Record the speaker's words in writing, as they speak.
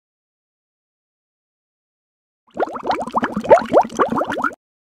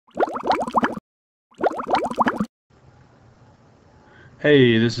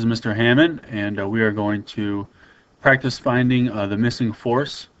Hey, this is Mr. Hammond, and we are going to practice finding the missing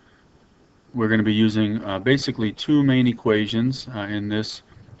force. We're going to be using basically two main equations in this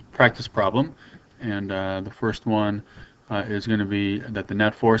practice problem. And the first one is going to be that the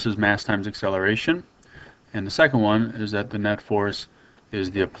net force is mass times acceleration. And the second one is that the net force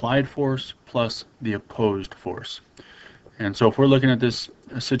is the applied force plus the opposed force. And so if we're looking at this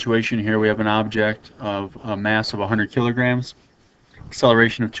situation here, we have an object of a mass of 100 kilograms.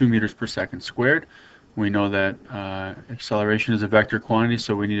 Acceleration of 2 meters per second squared. We know that acceleration is a vector quantity,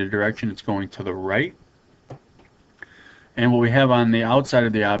 so we need a direction it's going to the right. And what we have on the outside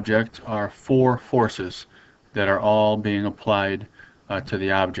of the object are four forces that are all being applied to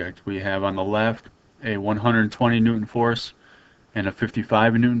the object. We have on the left a 120 Newton force and a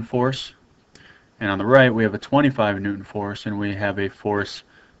 55 Newton force. And on the right we have a 25 Newton force, and we have a force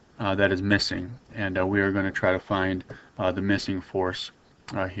that is missing, and we are going to try to find the missing force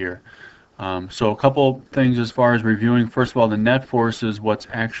here. So a couple things as far as reviewing. First of all, the net force is what's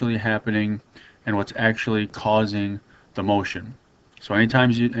actually happening and what's actually causing the motion. So anytime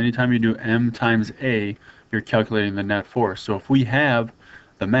you do m times a, you're calculating the net force. So if we have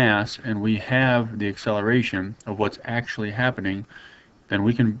the mass and we have the acceleration of what's actually happening, then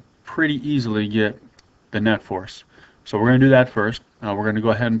we can pretty easily get the net force. So we're going to do that first. We're going to go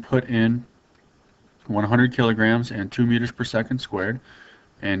ahead and put in 100 kilograms and 2 meters per second squared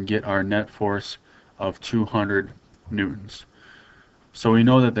and get our net force of 200 newtons. So we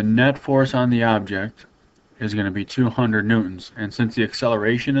know that the net force on the object is going to be 200 newtons, and since the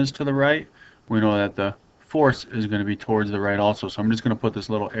acceleration is to the right, we know that the force is going to be towards the right also. So I'm just going to put this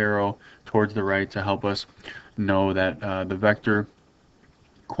little arrow towards the right to help us know that the vector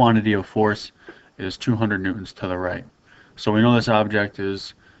quantity of force is 200 newtons to the right. So we know this object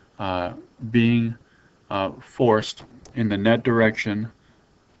is being forced in the net direction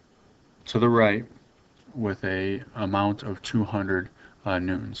to the right with a amount of 200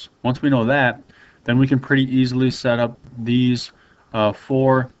 newtons. Once we know that, then we can pretty easily set up these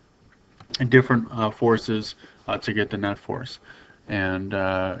four different forces to get the net force. And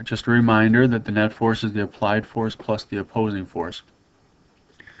just a reminder that the net force is the applied force plus the opposing force.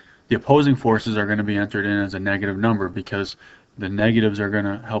 The opposing forces are going to be entered in as a negative number because the negatives are going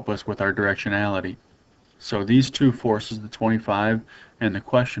to help us with our directionality. So these two forces, the 25 and the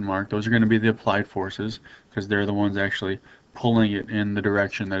question mark, those are going to be the applied forces because they're the ones actually pulling it in the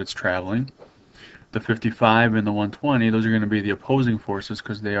direction that it's traveling. The 55 and the 120, those are going to be the opposing forces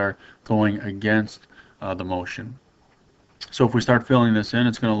because they are going against the motion. So if we start filling this in,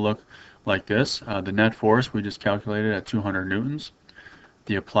 it's going to look like this. The net force we just calculated at 200 newtons.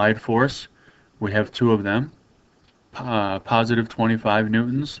 The applied force, we have two of them, positive 25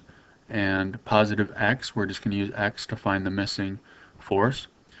 newtons and positive x. We're just going to use x to find the missing force.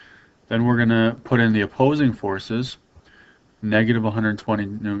 Then we're going to put in the opposing forces, negative 120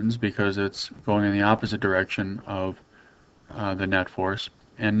 newtons because it's going in the opposite direction of the net force,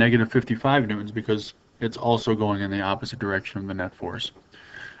 and negative 55 newtons because it's also going in the opposite direction of the net force.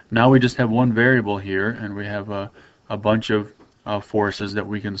 Now we just have one variable here, and we have a bunch of forces that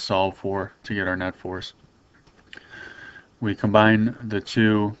we can solve for to get our net force. We combine the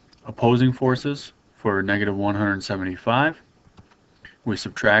two opposing forces for negative 175. We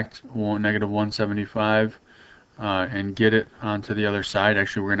subtract negative 175 and get it onto the other side.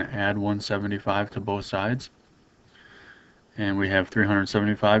 Actually, we're going to add 175 to both sides. And we have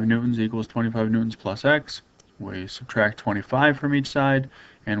 375 newtons equals 25 newtons plus x. We subtract 25 from each side,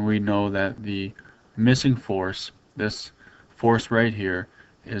 and we know that the missing force, this force right here,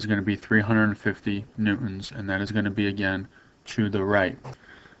 is going to be 350 newtons, and that is going to be again to the right.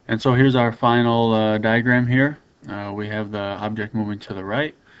 And so here's our final diagram here. We have the object moving to the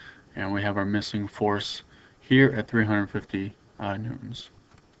right, and we have our missing force here at 350 newtons.